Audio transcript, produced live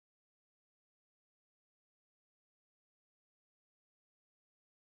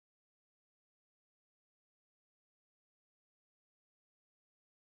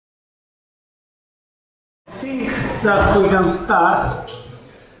think that we can start.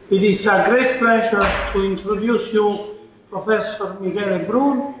 It is a great pleasure to introduce you Professor Michele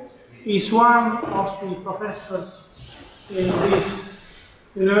Brun. He is one of the professors in this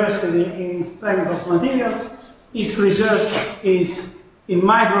university in strength of materials. His research is in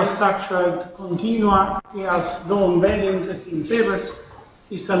microstructured continua. He has done very interesting papers.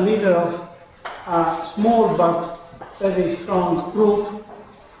 He's a leader of a small but very strong group,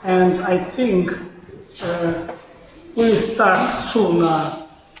 and I think we'll start soon.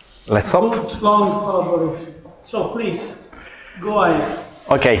 Let's hope. Good, long collaboration. So please, go ahead.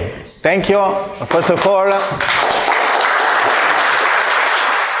 Okay, thank you. First of all,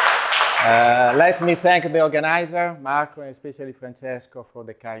 let me thank the organizer, Marco, and especially Francesco, for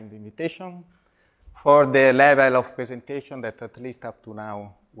the kind invitation, for the level of presentation that at least up to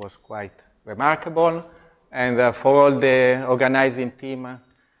now was quite remarkable, and for all the organizing team,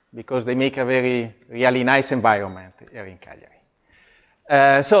 because they make a really nice environment here in Cagliari.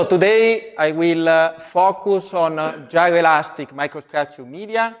 So today I will focus on gyro-elastic microstructure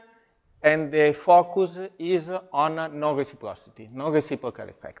media, and the focus is on non-reciprocity, non-reciprocal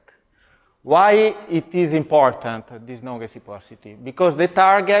effect. Why it is important, this non-reciprocity? Because the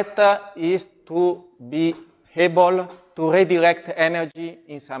target is to be able to redirect energy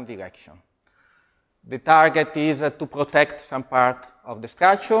in some direction. The target is to protect some part of the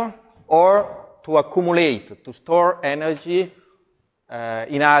structure or to accumulate, to store energy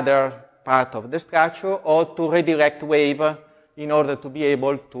in other part of the structure, or to redirect wave in order to be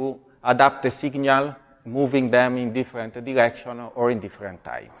able to adapt the signal, moving them in different direction or in different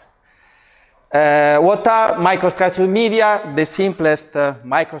time. What are microstructure media? The simplest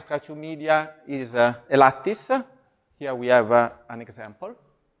microstructure media is a lattice. Here we have an example.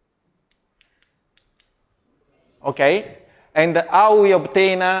 Okay, and how we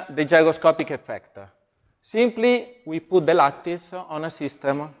obtain the gyroscopic effect? Simply, we put the lattice on a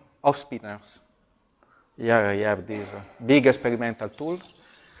system of spinners. Here I have this big experimental tool.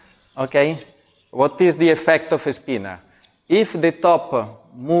 Okay, what is the effect of a spinner? If the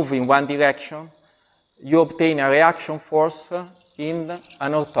top moves in one direction, you obtain a reaction force in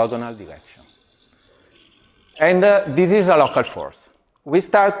an orthogonal direction. And this is a local force. We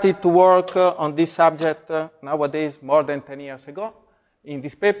started to work on this subject nowadays more than 10 years ago in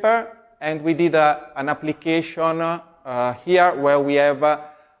this paper, and we did an application here where we have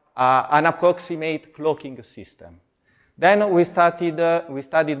an approximate cloaking system. Then we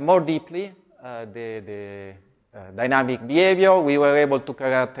studied more deeply the dynamic behavior. We were able to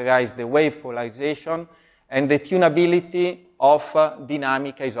characterize the wave polarization and the tunability of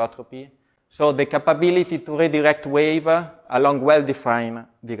dynamic isotropy. So the capability to redirect wave along well-defined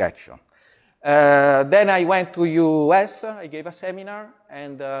direction. Then I went to US, I gave a seminar,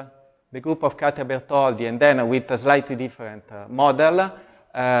 and the group of Katia Bertoldi, and then with a slightly different model,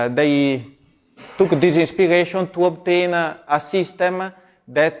 they took this inspiration to obtain a system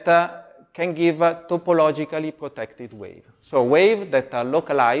that can give topologically protected wave. So wave that are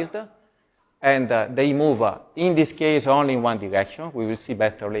localized, and they move, in this case, only in one direction. We will see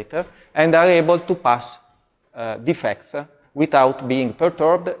better later, and are able to pass defects without being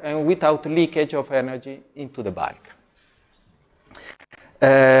perturbed and without leakage of energy into the bulk.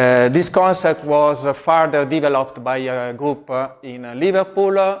 This concept was further developed by a group in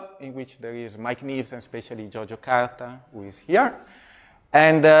Liverpool, in which there is Mike Neves and especially Giorgio Carta, who is here.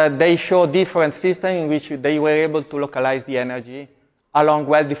 And they show different systems in which they were able to localize the energy along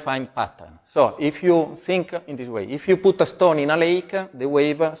well-defined pattern. So if you think in this way, if you put a stone in a lake, the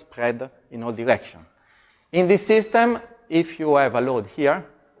wave spread in all directions. In this system, if you have a load here,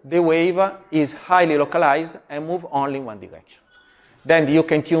 the wave is highly localized and move only in one direction. Then you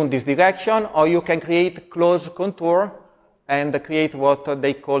can tune this direction, or you can create closed contour and create what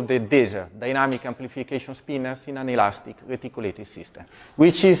they call the DASER, dynamic amplification spinners, in an elastic reticulated system,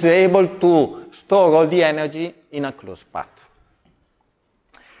 which is able to store all the energy in a closed path.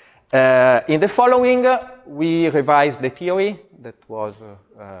 In the following, we revised the theory that was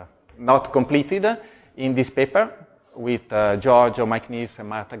not completed in this paper with Giorgio, Mike Neves, and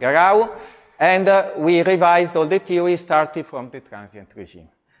Marta Garau, and we revised all the theory starting from the transient regime.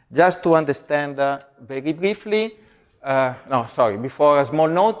 Just to understand very briefly, before a small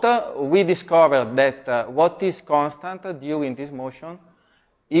note, we discovered that what is constant during this motion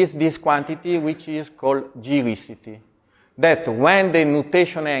is this quantity which is called gyroicity. That when the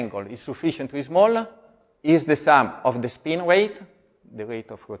nutation angle is sufficiently small, is the sum of the spin rate, the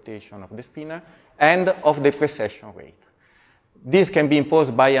rate of rotation of the spinner, and of the precession rate. This can be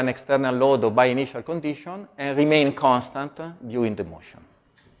imposed by an external load or by initial condition and remain constant during the motion.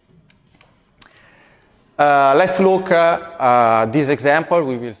 Let's look at this example.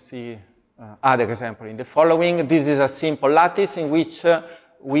 We will see other example in the following. This is a simple lattice in which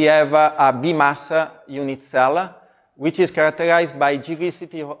we have a B-mass unit cell, which is characterized by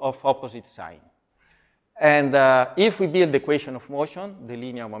gyroicity of opposite sign. And if we build the equation of motion, the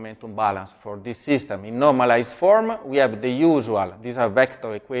linear momentum balance for this system in normalized form, we have the usual, these are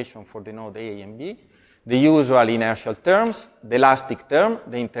vector equations for the node A and B, the usual inertial terms, the elastic term,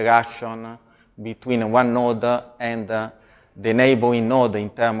 the interaction between one node and the neighboring node in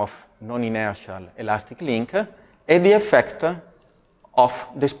terms of non-inertial elastic link, and the effect of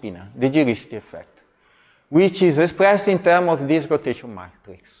the spinner, the gyroicity effect, which is expressed in terms of this rotation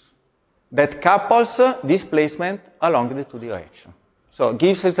matrix that couples displacement along the two directions. So it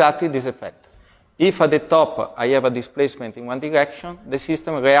gives exactly this effect. If at the top I have a displacement in one direction, the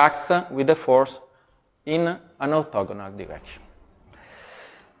system reacts with the force in an orthogonal direction.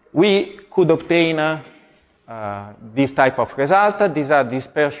 We could obtain this type of result. These are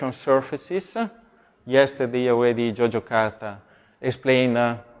dispersion surfaces. Yesterday already Giorgio Carta explained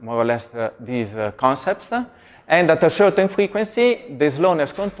more or less these concepts. And at a certain frequency, the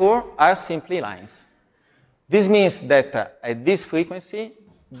slowness contour are simply lines. This means that at this frequency,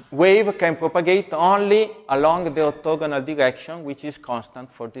 wave can propagate only along the orthogonal direction, which is constant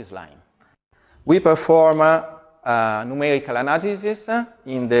for this line. We perform numerical analysis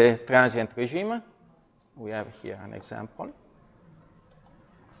in the transient regime. We have here an example.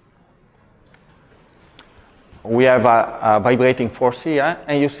 We have a vibrating force here,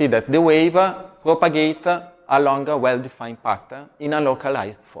 and you see that the wave propagates along a well-defined pattern in a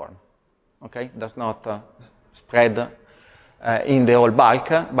localized form. Okay, does not spread in the whole bulk,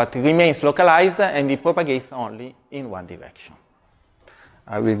 but it remains localized and it propagates only in one direction.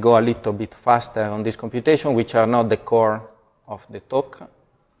 I will go a little bit faster on this computation, which are not the core of the talk.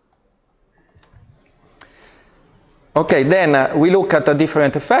 Okay, then we look at a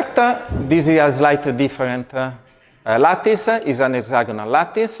different effect. This is a slightly different lattice, is an hexagonal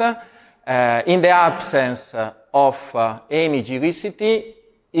lattice. In the absence of any gyroicity,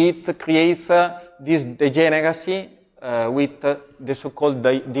 it creates this degeneracy with the so-called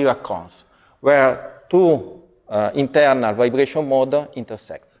Dirac cones, where two internal vibration modes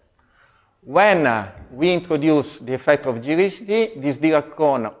intersect. When we introduce the effect of gyroicity, this Dirac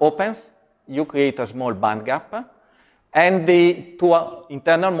cone opens, you create a small band gap, and the two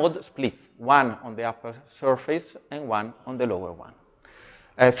internal modes split, one on the upper surface and one on the lower one.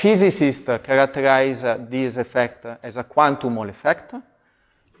 Physicists characterize this effect as a quantum Hall effect.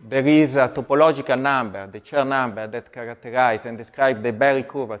 There is a topological number, the Chern number, that characterizes and describes the Berry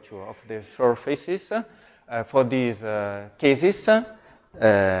curvature of the surfaces for these cases.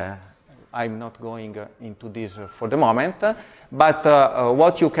 I'm not going into this for the moment, but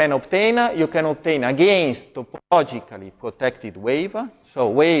what you can obtain against topologically protected wave, so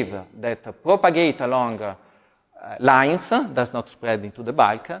wave that propagate along lines, does not spread into the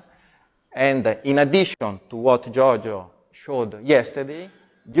bulk, and in addition to what Giorgio showed yesterday,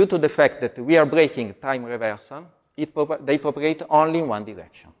 due to the fact that we are breaking time reversal, they propagate only in one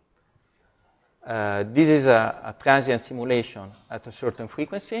direction. This is a transient simulation at a certain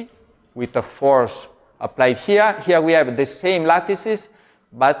frequency with a force applied here. Here we have the same lattices,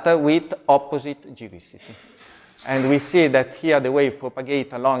 but with opposite gyroicity. And we see that here the wave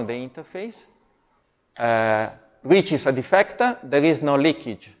propagates along the interface, reaches a defect, there is no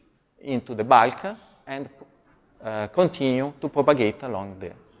leakage into the bulk, and continue to propagate along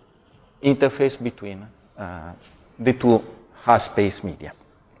the interface between the two half-space media.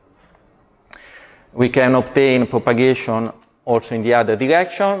 We can obtain propagation also in the other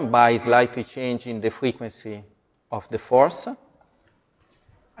direction by slightly changing the frequency of the force.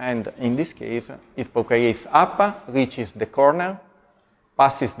 And in this case, it propagates up, reaches the corner,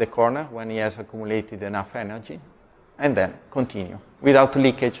 passes the corner when it has accumulated enough energy, and then continue without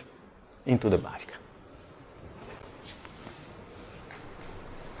leakage into the bulk.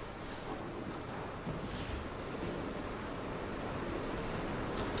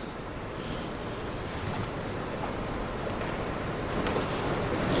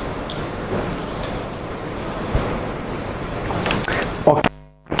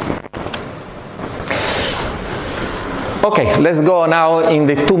 Okay, let's go now in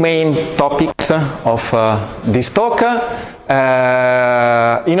the two main topics of this talk.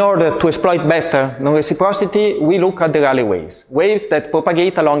 In order to exploit better non-reciprocity, we look at the Rayleigh waves, waves that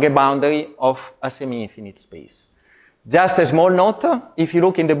propagate along a boundary of a semi-infinite space. Just a small note, if you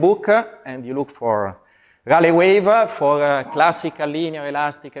look in the book and you look for Rayleigh wave for classical linear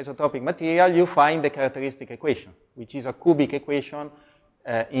elastic isotropic material, you find the characteristic equation, which is a cubic equation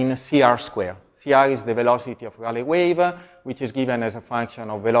in CR square. CR is the velocity of Rayleigh wave, which is given as a function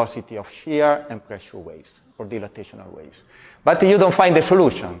of velocity of shear and pressure waves, or dilatational waves. But you don't find the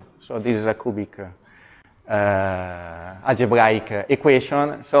solution. So this is a cubic algebraic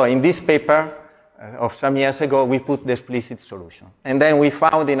equation. So in this paper of some years ago, we put the explicit solution. And then we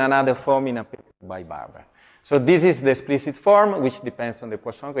found in another form in a paper by Barber. So this is the explicit form, which depends on the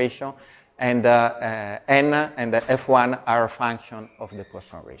Poisson ratio, and n and the f1 are a function of the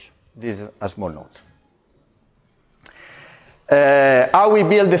Poisson ratio. This is a small note. How we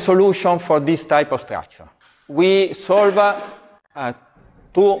build the solution for this type of structure? We solve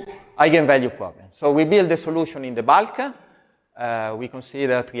two eigenvalue problems. So we build the solution in the bulk. We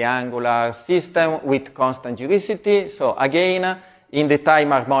consider a triangular system with constant gyroicity. So again, in the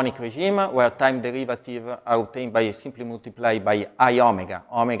time harmonic regime, where time derivative are obtained by simply multiplied by I omega.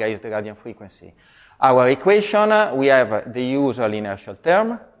 Omega is the radiant frequency. Our equation, we have the usual inertial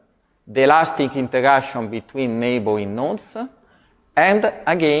term, the elastic interaction between neighboring nodes, and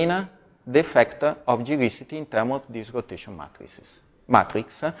again, the effect of gyroicity in terms of these rotation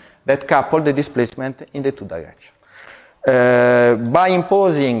matrix that couple the displacement in the two directions. By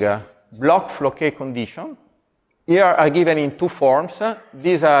imposing Bloch-Floquet condition, here are given in two forms.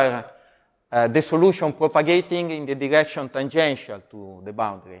 These are the solution propagating in the direction tangential to the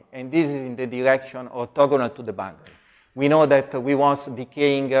boundary, and this is in the direction orthogonal to the boundary. We know that we want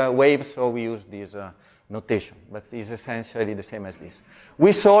decaying waves, so we use this notation, but it's essentially the same as this.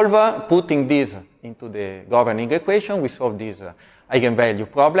 We solve, putting this into the governing equation, we solve this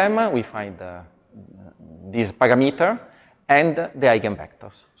eigenvalue problem. We find this parameter and the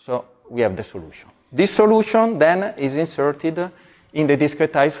eigenvectors. So we have the solution. This solution then is inserted in the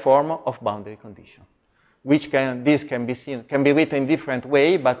discretized form of boundary condition, which can be written in different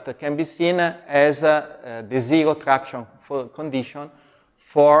way, but can be seen as the zero traction condition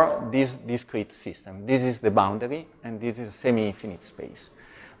for this discrete system. This is the boundary, and this is a semi-infinite space.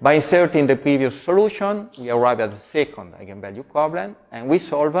 By inserting the previous solution, we arrive at the second eigenvalue problem, and we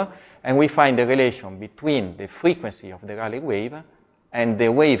solve, and we find the relation between the frequency of the Rayleigh wave and the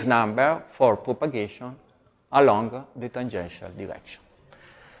wave number for propagation along the tangential direction.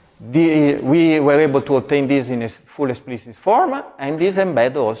 We were able to obtain this in a full explicit form, and this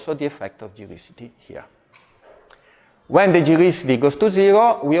embeds also the effect of gyroicity here. When the gyroicity goes to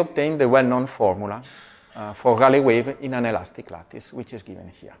 0, we obtain the well-known formula for Rayleigh wave in an elastic lattice, which is given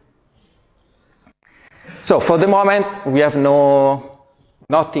here. So for the moment, we have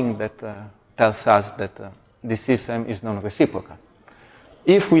nothing that tells us that the system is non-reciprocal.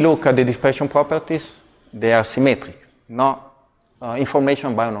 If we look at the dispersion properties, they are symmetric, no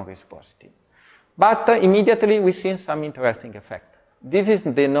information about non-reciprocity. But immediately we see some interesting effect. This is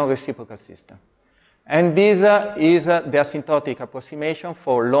the non-reciprocal system. And this is the asymptotic approximation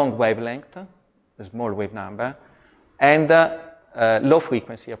for long wavelength, a small wave number, and low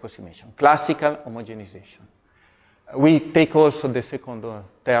frequency approximation, classical homogenization. We take also the second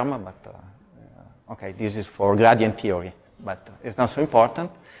term, but okay, this is for gradient theory, but it's not so important.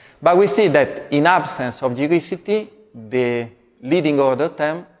 But we see that in absence of gyroicity, the leading order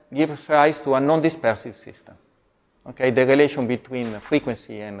term gives rise to a non-dispersive system. Okay, the relation between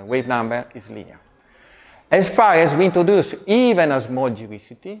frequency and wave number is linear. As far as we introduce even a small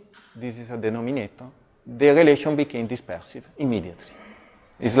gyroicity, this is a denominator, the relation became dispersive immediately.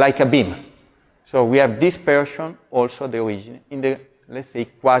 It's like a beam. So we have dispersion also the origin in the, let's say,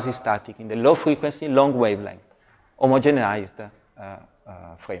 quasi-static, in the low frequency, long wavelength, homogenized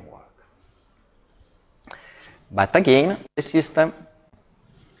framework. But again, the system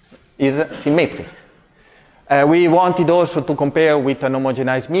is symmetric. We wanted also to compare with an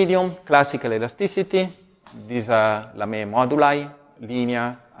homogenized medium, classical elasticity. These are Lamé moduli,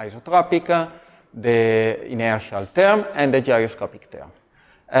 linear, isotropic, the inertial term, and the gyroscopic term.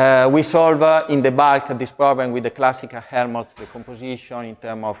 We solve in the bulk this problem with the classical Helmholtz decomposition in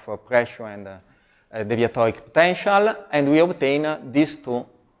terms of pressure and deviatoric potential, and we obtain these two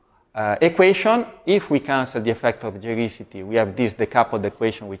equations. If we cancel the effect of gyroicity, we have these decoupled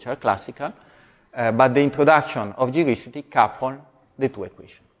equations which are classical, but the introduction of gyroicity coupled the two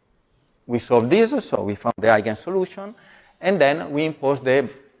equations. We solve this, so we found the eigen solution, and then we impose the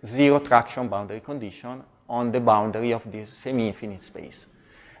zero traction boundary condition on the boundary of this semi-infinite space.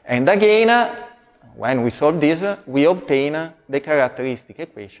 And again, when we solve this, we obtain the characteristic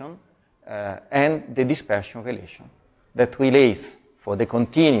equation and the dispersion relation that relates for the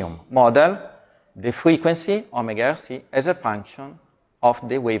continuum model the frequency omega RC as a function of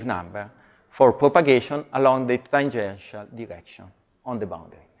the wave number for propagation along the tangential direction on the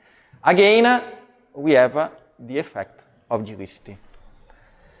boundary. Again, we have the effect of gyroicity.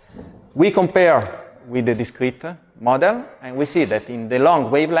 We compare with the discrete model, and we see that in the long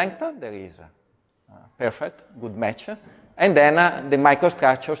wavelength, there is a perfect, good match, and then the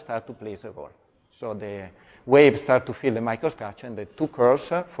microstructure start to play a role. So the waves start to fill the microstructure, and the two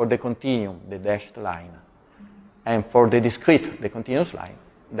curves for the continuum, the dashed line, and for the discrete, the continuous line,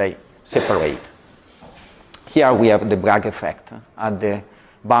 they separate. Here we have the Bragg effect at the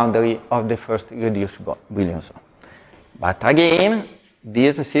boundary of the first reduced Brillouin zone. But again,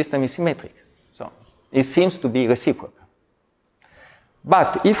 this system is symmetric, so it seems to be reciprocal.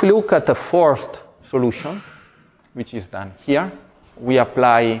 But if we look at the forced solution, which is done here, we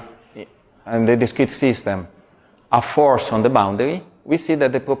apply in the discrete system a force on the boundary, we see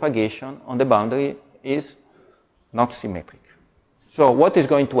that the propagation on the boundary is not symmetric. So what is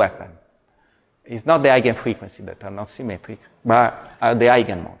going to happen? It's not the eigenfrequencies that are not symmetric, but are the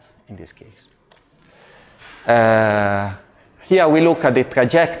eigenmodes in this case. Here we look at the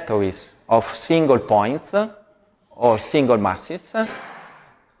trajectories of single points or single masses,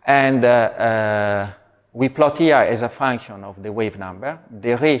 and we plot here as a function of the wave number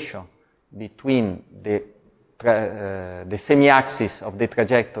the ratio between the semi-axis of the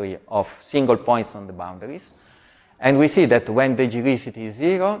trajectory of single points on the boundaries, and we see that when the gyroicity is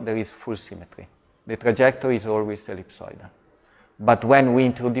 0, there is full symmetry. The trajectory is always ellipsoidal. But when we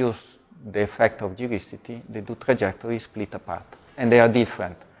introduce the effect of gyroicity, the two trajectories split apart, and they are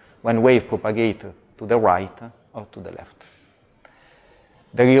different when wave propagate to the right or to the left.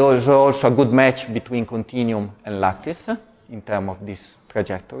 There is also a good match between continuum and lattice in terms of these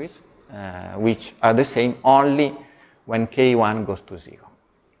trajectories, which are the same only when K1 goes to 0.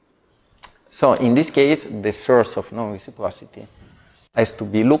 So in this case, the source of non-reciprocity has to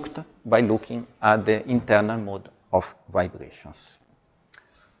be looked by looking at the internal mode of vibrations.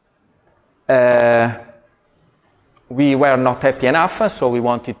 We were not happy enough, so we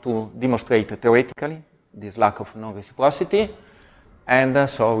wanted to demonstrate theoretically this lack of non-reciprocity, and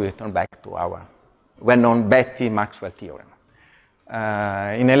so we return back to our well-known Bethe-Maxwell theorem.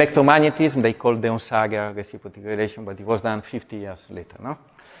 In electromagnetism, they call the Onsager reciprocity relation, but it was done 50 years later, no?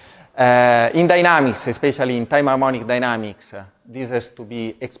 In dynamics, especially in time harmonic dynamics, this has to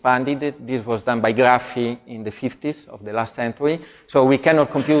be expanded. This was done by Graffi in the 50s of the last century. So we cannot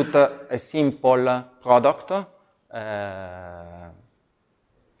compute a simple product,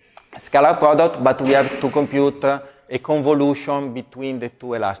 scalar product, but we have to compute a convolution between the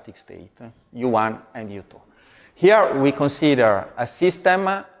two elastic states, U1 and U2. Here we consider a system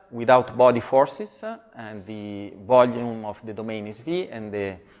without body forces, and the volume of the domain is V, and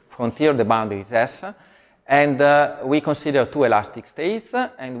the frontier, the boundary is S, and we consider two elastic states,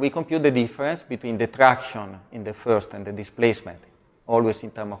 and we compute the difference between the traction in the first and the displacement, always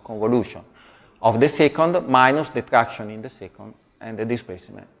in terms of convolution, of the second minus the traction in the second and the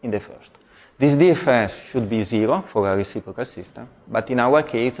displacement in the first. This difference should be 0 for a reciprocal system, but in our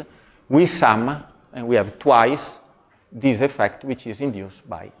case, we sum, and we have twice this effect, which is induced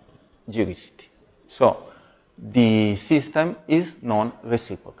by gyroicity. So the system is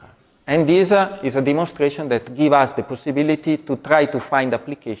non-reciprocal. And this is a demonstration that gives us the possibility to try to find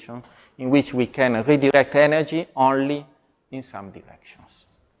applications in which we can redirect energy only in some directions.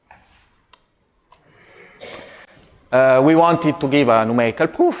 We wanted to give a numerical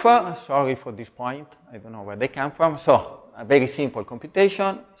proof. Sorry for this point. I don't know where they come from. So a very simple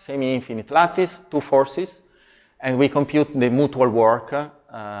computation, semi-infinite lattice, two forces, and we compute the mutual work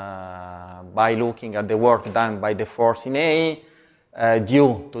by looking at the work done by the force in A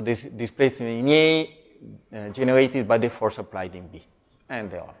due to this displacement in A generated by the force applied in B,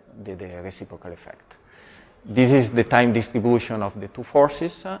 and the reciprocal effect. This is the time distribution of the two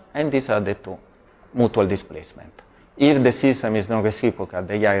forces, and these are the two mutual displacement. If the system is non-reciprocal,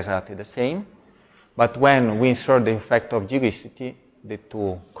 they are exactly the same, but when we insert the effect of gyroicity, the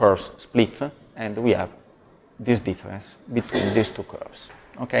two curves split, and we have this difference between these two curves.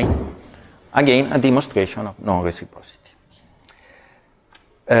 Okay? Again, a demonstration of non-reciprocity.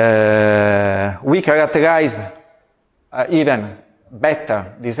 We characterized even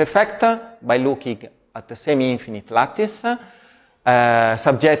better this effect by looking at the semi-infinite lattice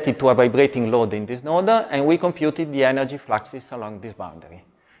subjected to a vibrating load in this node, and we computed the energy fluxes along this boundary.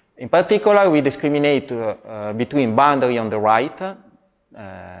 In particular, we discriminate between boundary on the right,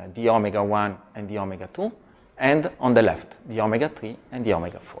 the omega 1 and the omega 2, and on the left, the omega 3 and the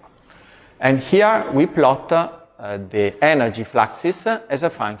omega 4. And here we plot the energy fluxes as a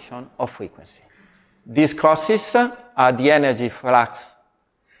function of frequency. These crosses are the energy flux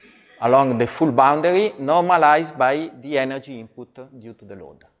along the full boundary normalized by the energy input due to the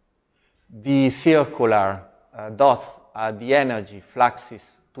load. The circular dots are the energy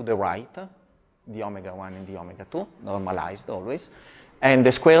fluxes to the right, the omega 1 and the omega 2, normalized always, and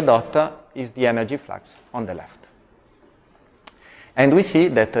the square dot is the energy flux on the left. And we see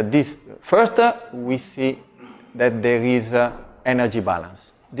that we see that there is energy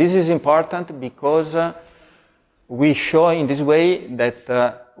balance. This is important because we show in this way that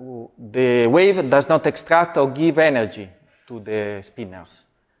the wave does not extract or give energy to the spinors.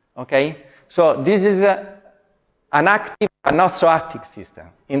 Okay? So this is an active but not so active system,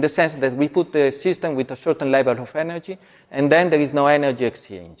 in the sense that we put the system with a certain level of energy, and then there is no energy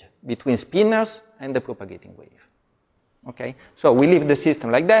exchange between spinors and the propagating wave. Okay? So we leave the system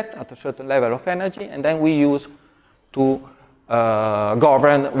like that at a certain level of energy, and then we use to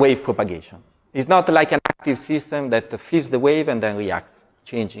govern wave propagation. It's not like an active system that feeds the wave and then reacts,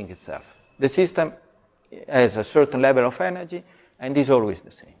 changing itself. The system has a certain level of energy and is always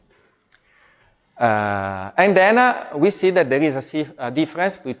the same. And then we see that there is a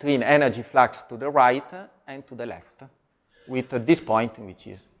difference between energy flux to the right and to the left, with this point which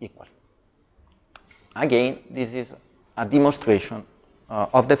is equal. Again, this is a demonstration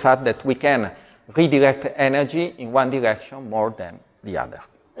of the fact that we can redirect energy in one direction more than the other.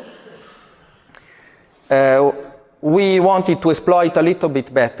 We wanted to exploit a little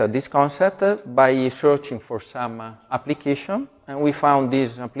bit better this concept by searching for some application, and we found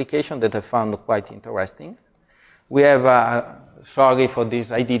this application that I found quite interesting. We have, sorry for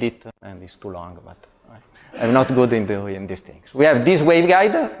this, I did it and it's too long, but I'm not good in doing these things. We have this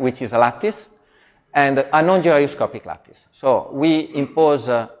waveguide, which is a lattice, and a non-gyroscopic lattice. So we impose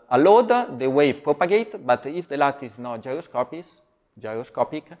a load, the wave propagates, but if the lattice is not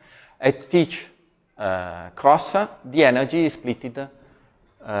gyroscopic, at each cross, the energy is split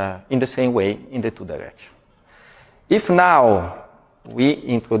in the same way in the two directions. If now we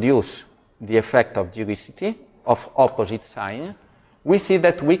introduce the effect of gyroicity, of opposite sign, we see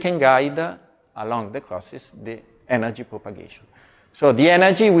that we can guide along the crosses the energy propagation. So the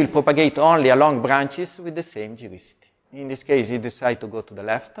energy will propagate only along branches with the same gyroicity. In this case, you decide to go to the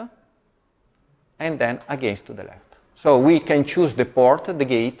left, and then against to the left. So we can choose the port, the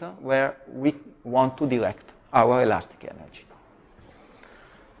gate, where we want to direct our elastic energy.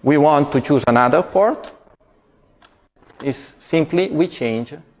 We want to choose another port. Is simply we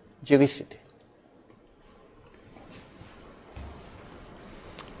change gyroicity.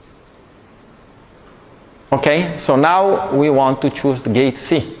 Okay, so now we want to choose the gate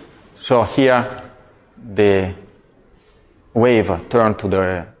C. So here the wave turns to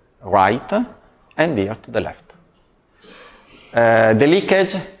the right and here to the left. The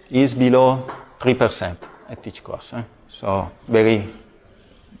leakage is below 3% at each cross. So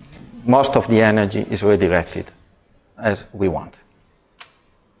most of the energy is redirected as we want.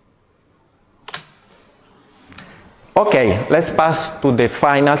 Okay, let's pass to the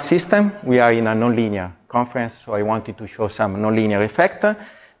final system. We are in a nonlinear conference, so I wanted to show some nonlinear effect.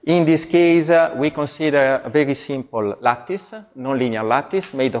 In this case, we consider a very simple lattice, nonlinear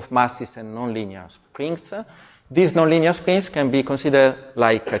lattice, made of masses and nonlinear springs. These nonlinear springs can be considered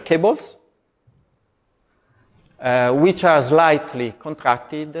like cables, which are slightly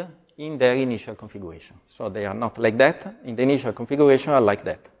contracted in their initial configuration. So they are not like that. In the initial configuration are like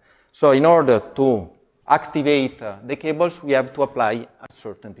that. So in order to activate the cables, we have to apply a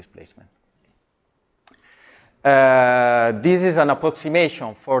certain displacement. This is an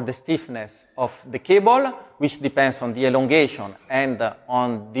approximation for the stiffness of the cable, which depends on the elongation and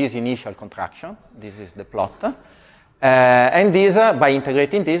on this initial contraction. This is the plot. And this, by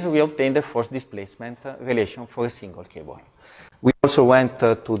integrating this, we obtain the force displacement relation for a single cable. We also went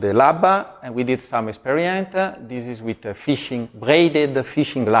to the lab and we did some experiment. This is with a braided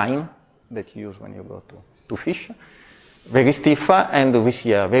fishing line that you use when you go to fish. Very stiff, and we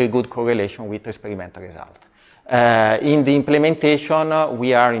see a very good correlation with experimental result. In the implementation,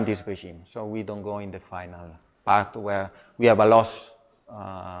 we are in this regime, so we don't go in the final part where we have a loss,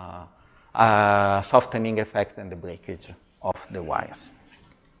 softening effect and the breakage of the wires.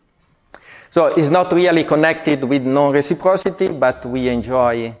 So it's not really connected with non-reciprocity, but we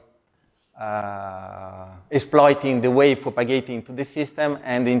enjoy exploiting the wave propagating to the system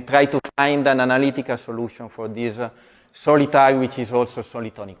and try to find an analytical solution for this solitary, which is also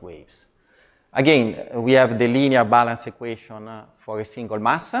solitonic waves. Again, we have the linear balance equation for a single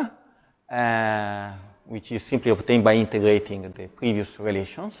mass, which is simply obtained by integrating the previous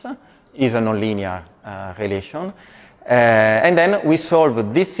relations. Is a nonlinear relation. And then we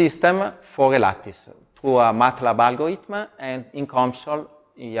solve this system for a lattice through a MATLAB algorithm, and in COMSOL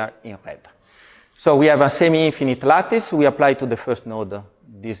here in red. So we have a semi-infinite lattice. We apply to the first node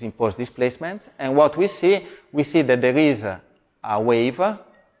this imposed displacement, and what we see that there is a wave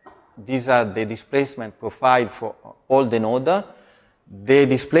these are the displacement profile for all the nodes. The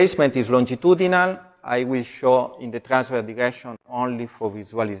displacement is longitudinal. I will show in the transverse direction only for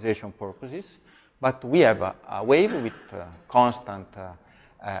visualization purposes. But we have a wave with constant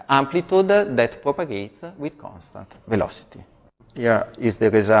amplitude that propagates with constant velocity. Here is the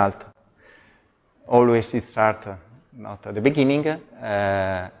result. Always it starts not at the beginning.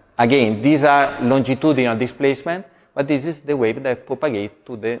 Again, these are longitudinal displacement, but this is the wave that propagates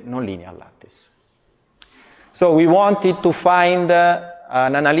to the nonlinear lattice. So we wanted to find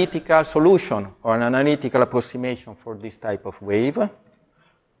an analytical solution or an analytical approximation for this type of wave.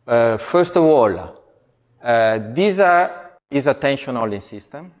 First of all, this is a tension-only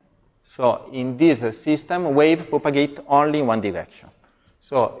system. So in this system, wave propagate only in one direction.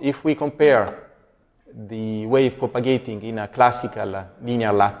 So if we compare the wave propagating in a classical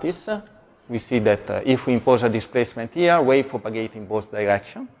linear lattice, we see that if we impose a displacement here, wave propagate in both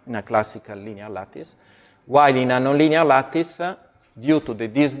directions in a classical linear lattice, while in a nonlinear lattice, due to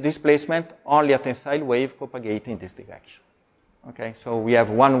this displacement, only a tensile wave propagates in this direction. Okay, so we have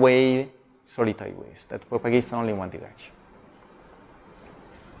one-way solitary waves that propagates only in one direction.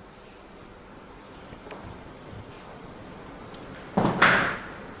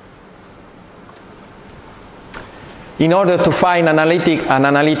 In order to find an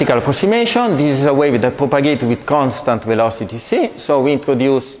analytical approximation, this is a wave that propagates with constant velocity c. So we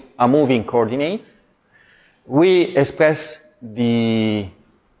introduce a moving coordinates. We express the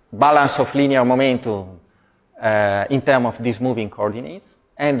balance of linear momentum in terms of these moving coordinates.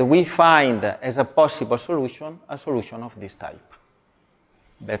 And we find as a possible solution, a solution of this type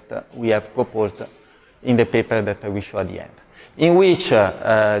that we have proposed in the paper that we show at the end, in which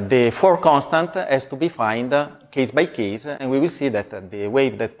the force constant has to be found case by case, and we will see that the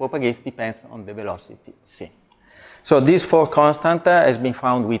wave that propagates depends on the velocity c. So this force constant has been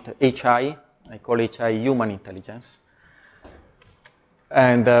found with HI, I call HI human intelligence,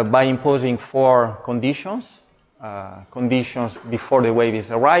 and by imposing 4 conditions, conditions before the wave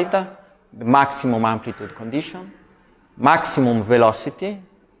is arrived, the maximum amplitude condition, maximum velocity,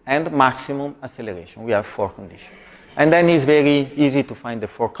 and maximum acceleration. We have 4 conditions. And then it's very easy to find the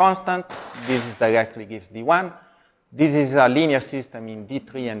force constant. This is directly gives D1. This is a linear system in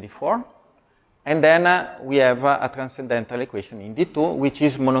D3 and D4. And then we have a transcendental equation in D2, which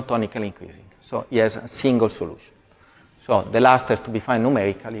is monotonically increasing. So it has a single solution. So the last has to be found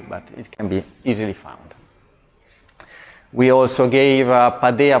numerically, but it can be easily found. We also gave a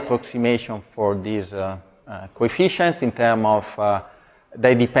Padé approximation for these coefficients in terms of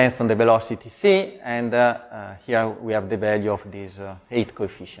that depends on the velocity c, and here we have the value of these 8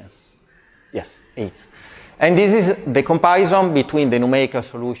 coefficients. Yes, 8. And this is the comparison between the numerical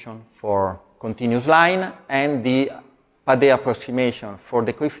solution for continuous line and the Padé approximation for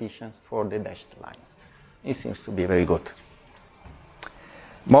the coefficients for the dashed lines. It seems to be very good.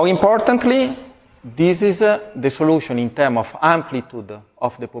 More importantly, this is the solution in terms of amplitude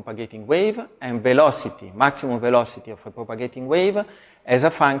of the propagating wave and velocity, maximum velocity of a propagating wave as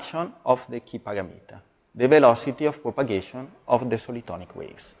a function of the key parameter, the velocity of propagation of the solitonic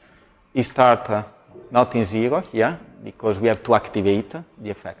waves. It starts not in 0 here, because we have to activate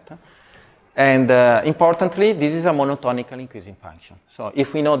the effect. And importantly, this is a monotonically increasing function. So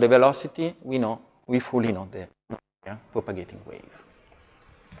if we know the velocity, we fully know the propagating wave.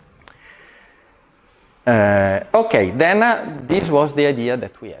 Okay, then this was the idea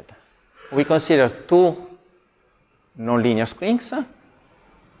that we had. We considered 2 nonlinear springs.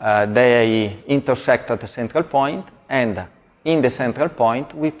 They intersect at the central point, and in the central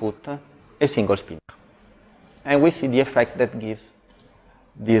point we put a single spinner. And we see the effect that gives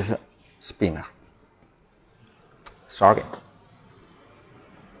this spinner. Sorry.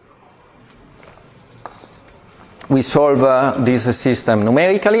 We solve this system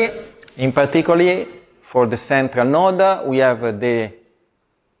numerically. In particular, for the central node, we have the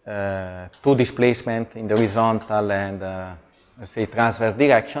 2 displacement in the horizontal and let's say transverse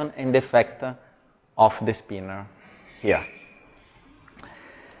direction, and the effect of the spinner here.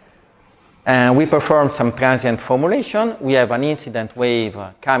 And we perform some transient formulation. We have an incident wave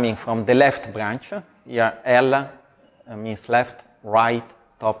coming from the left branch. Here L means left, right,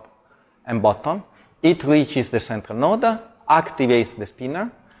 top, and bottom. It reaches the central node, activates the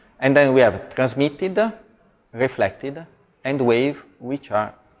spinner, and then we have transmitted, reflected, and wave which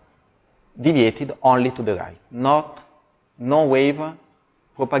are deviated only to the right. No wave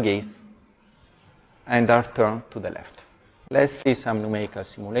propagates and are turned to the left. Let's see some numerical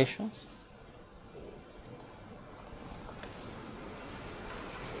simulations.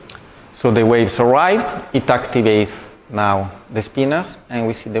 So the waves arrived, it activates now the spinors, and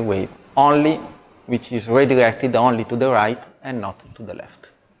we see the wave only, which is redirected only to the right and not to the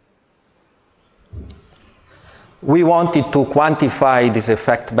left. We wanted to quantify this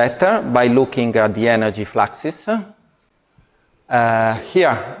effect better by looking at the energy fluxes.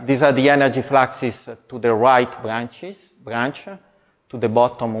 Here, these are the energy fluxes to the right branch, to the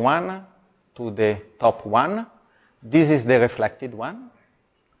bottom one, to the top one. This is the reflected one.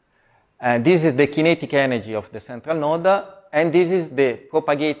 This is the kinetic energy of the central node, and this is the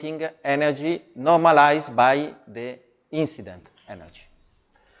propagating energy normalized by the incident energy.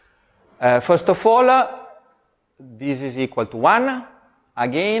 First of all, this is equal to 1.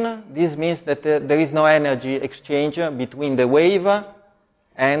 Again, this means that there is no energy exchange between the wave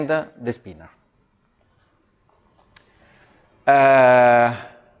and the spinor.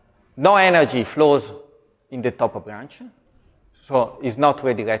 No energy flows in the top branch, so it's not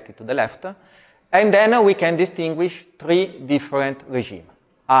redirected to the left. And then we can distinguish three different regimes.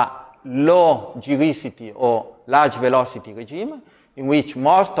 A low gyricity or large velocity regime, in which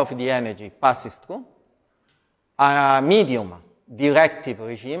most of the energy passes through. A medium directive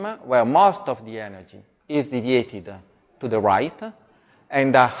regime, where most of the energy is deviated to the right.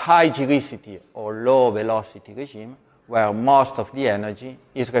 And a high gyricity or low velocity regime, where most of the energy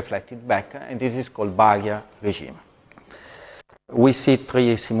is reflected back, and this is called barrier regime. We see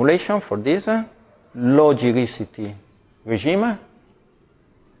three simulations for this. Low gyricity regime,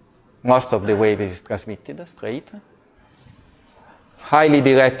 most of the wave is transmitted straight. Highly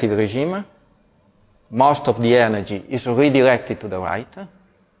directive regime, most of the energy is redirected to the right.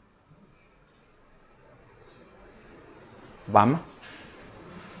 Bam.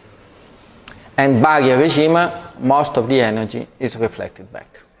 And barrier regime, most of the energy is reflected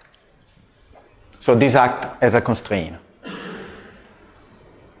back. So this acts as a constraint.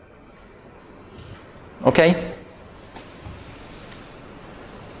 Okay?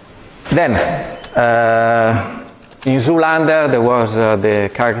 Then, in Zoolander, there was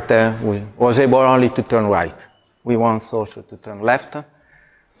the character who was able only to turn right. We want also to turn left.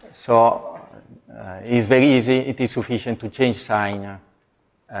 So it's very easy. It is sufficient to change sign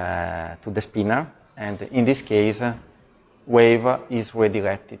to the spinor. And in this case, wave is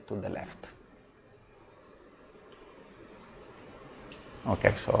redirected to the left.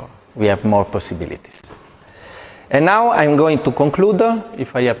 Okay, so we have more possibilities. And now I'm going to conclude,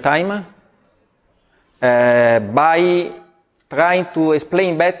 if I have time, by trying to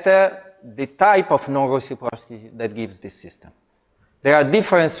explain better the type of non-reciprocity that gives this system. There are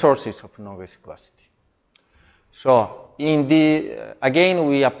different sources of non-reciprocity. So, again,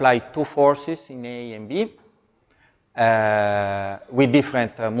 we apply two forces in A and B with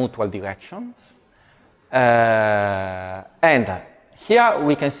different mutual directions. And here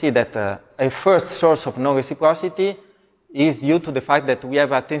we can see that a first source of non-reciprocity is due to the fact that we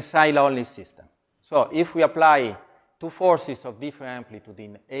have a tensile-only system. So if we apply two forces of different amplitude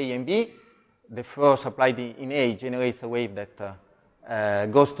in A and B, the force applied in A generates a wave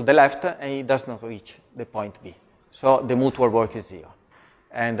that goes to the left and it does not reach the point B. So the mutual work is zero.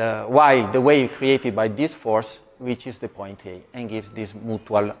 And while the wave created by this force reaches the point A and gives this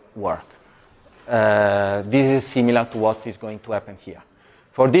mutual work. This is similar to what is going to happen here.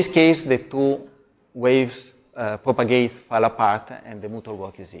 For this case, the two waves propagate, fall apart, and the mutual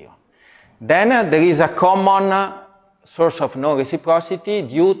work is zero. Then there is a common source of non-reciprocity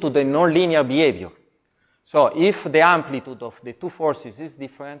due to the nonlinear behavior. So if the amplitude of the two forces is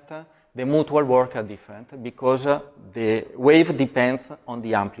different, the mutual work are different because the wave depends on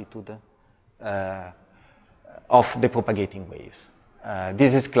the amplitude of the propagating waves.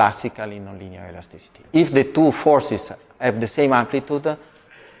 This is classical in nonlinear elasticity. If the two forces have the same amplitude,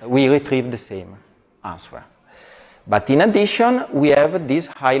 we retrieve the same answer. But in addition, we have this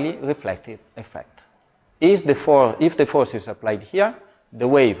highly reflective effect. If the force is applied here, the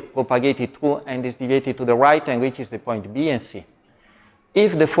wave propagated through and is deviated to the right and reaches the point B and C.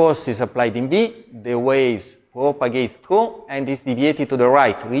 If the force is applied in B, the wave propagates through and is deviated to the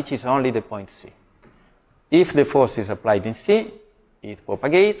right, reaches only the point C. If the force is applied in C, it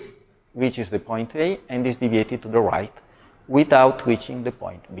propagates, reaches the point A, and is deviated to the right without reaching the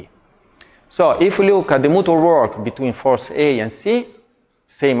point B. So if we look at the mutual work between force A and C,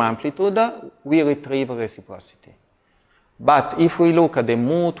 same amplitude, we retrieve reciprocity. But if we look at the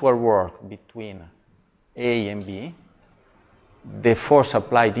mutual work between A and B, the force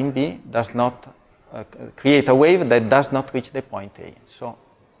applied in B does not create a wave that does not reach the point A. So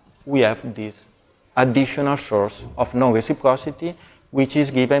we have this additional source of non-reciprocity, which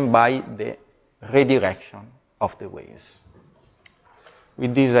is given by the redirection of the waves.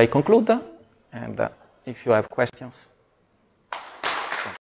 With this I conclude, and if you have questions.